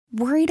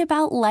Worried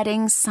about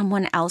letting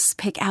someone else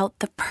pick out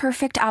the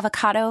perfect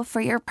avocado for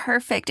your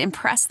perfect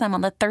impress them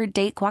on the third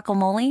date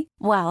guacamole?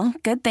 Well,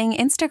 good thing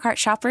Instacart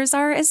shoppers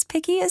are as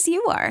picky as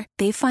you are.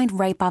 They find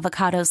ripe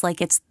avocados like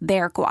it's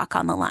their guac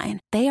on the line.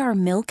 They are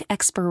milk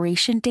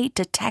expiration date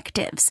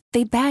detectives.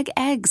 They bag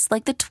eggs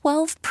like the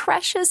 12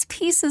 precious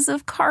pieces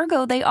of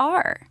cargo they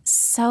are.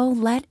 So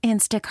let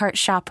Instacart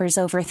shoppers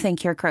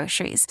overthink your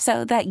groceries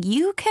so that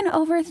you can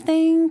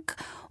overthink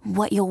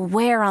what you'll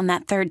wear on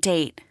that third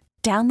date.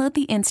 Download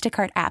the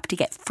Instacart app to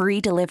get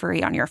free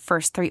delivery on your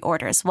first 3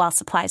 orders while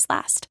supplies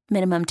last.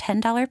 Minimum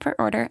 $10 per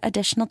order.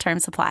 Additional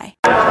terms apply.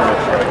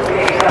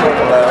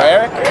 Hello,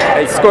 Eric.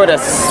 They scored a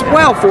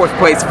swell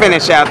fourth-place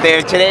finish out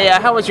there today.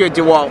 How was your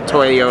DeWalt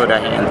Toyota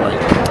handling?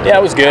 Yeah,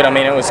 it was good. I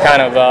mean, it was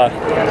kind of,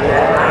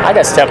 I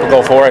guess,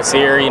 typical for us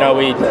here. You know,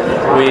 we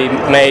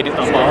made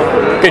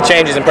good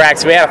changes in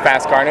practice. We had a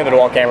fast car. I knew the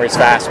DeWalt Camry was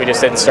fast. We just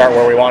didn't start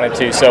where we wanted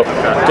to. So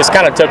just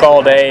kind of took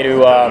all day to,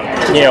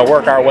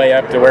 work our way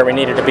up to where we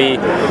needed to be,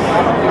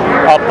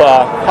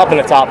 up in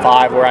the top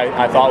 5 where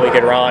I thought we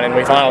could run. And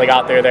we finally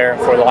got there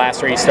for the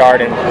last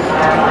restart. And,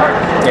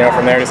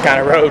 from there just kind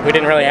of rode. We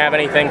didn't really have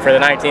anything for the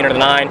 19 or the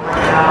 9.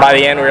 By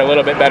the end, we were a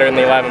little bit better than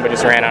the 11, but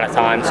just ran out of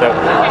time. So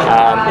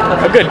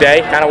a good day,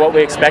 kind of what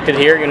we expected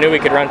here. You knew we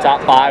could run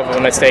top 5 with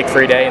a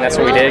mistake-free day, and that's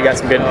what we did. Got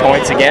some good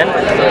points again.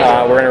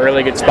 We're in a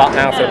really good spot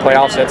now for the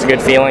playoffs, so that's a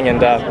good feeling. And,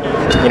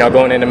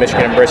 going into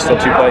Michigan and Bristol,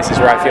 2 places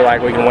where I feel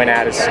like we can win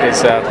at is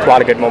a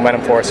lot of good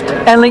momentum for us.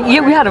 And we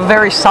had a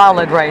very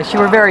solid race. You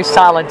were very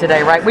solid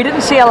today, right? We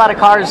didn't see a lot of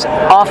cars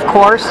off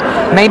course,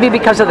 maybe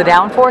because of the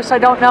downforce, I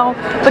don't know.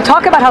 But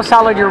talk about how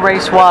solid your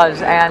race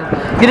was, and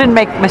you didn't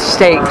make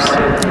mistakes.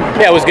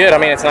 Yeah, it was good. I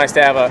mean, it's nice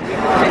to have a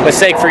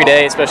mistake-free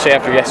day, especially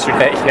after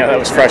yesterday. That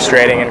was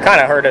frustrating and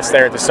kind of hurt us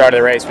there at the start of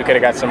the race. We could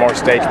have got some more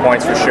stage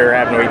points for sure,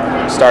 having we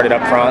started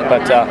up front.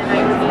 But,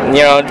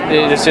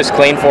 it's just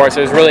clean for us.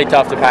 It was really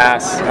tough to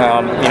pass.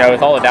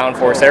 With all the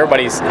downforce,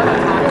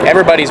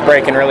 everybody's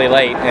braking really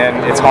late,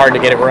 and it's hard to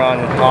get a run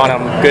on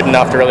them good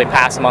enough to really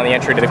pass them on the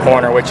entry to the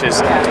corner, which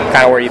is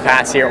kind of where you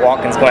pass here at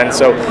Watkins Glen.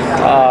 So,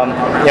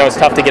 it's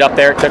tough to get up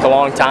there. It took a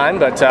long time,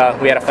 but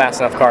we had a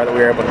fast enough car that we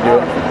were able to do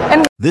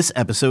it. This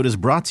episode is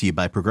brought to you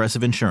by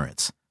Progressive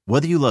Insurance.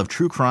 Whether you love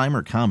true crime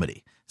or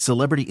comedy,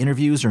 celebrity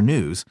interviews or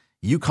news,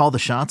 you call the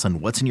shots on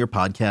what's in your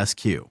podcast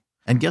queue.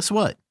 And guess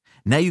what?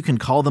 Now you can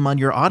call them on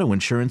your auto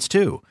insurance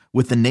too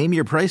with the Name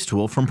Your Price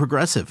tool from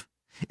Progressive.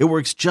 It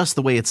works just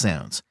the way it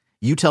sounds.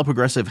 You tell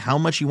Progressive how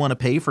much you want to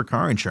pay for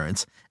car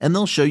insurance, and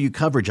they'll show you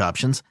coverage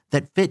options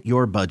that fit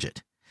your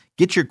budget.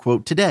 Get your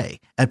quote today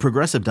at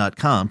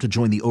Progressive.com to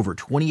join the over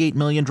 28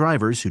 million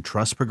drivers who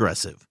trust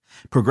Progressive.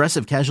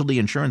 Progressive Casualty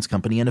Insurance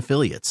Company and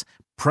Affiliates.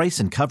 Price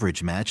and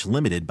coverage match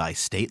limited by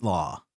state law.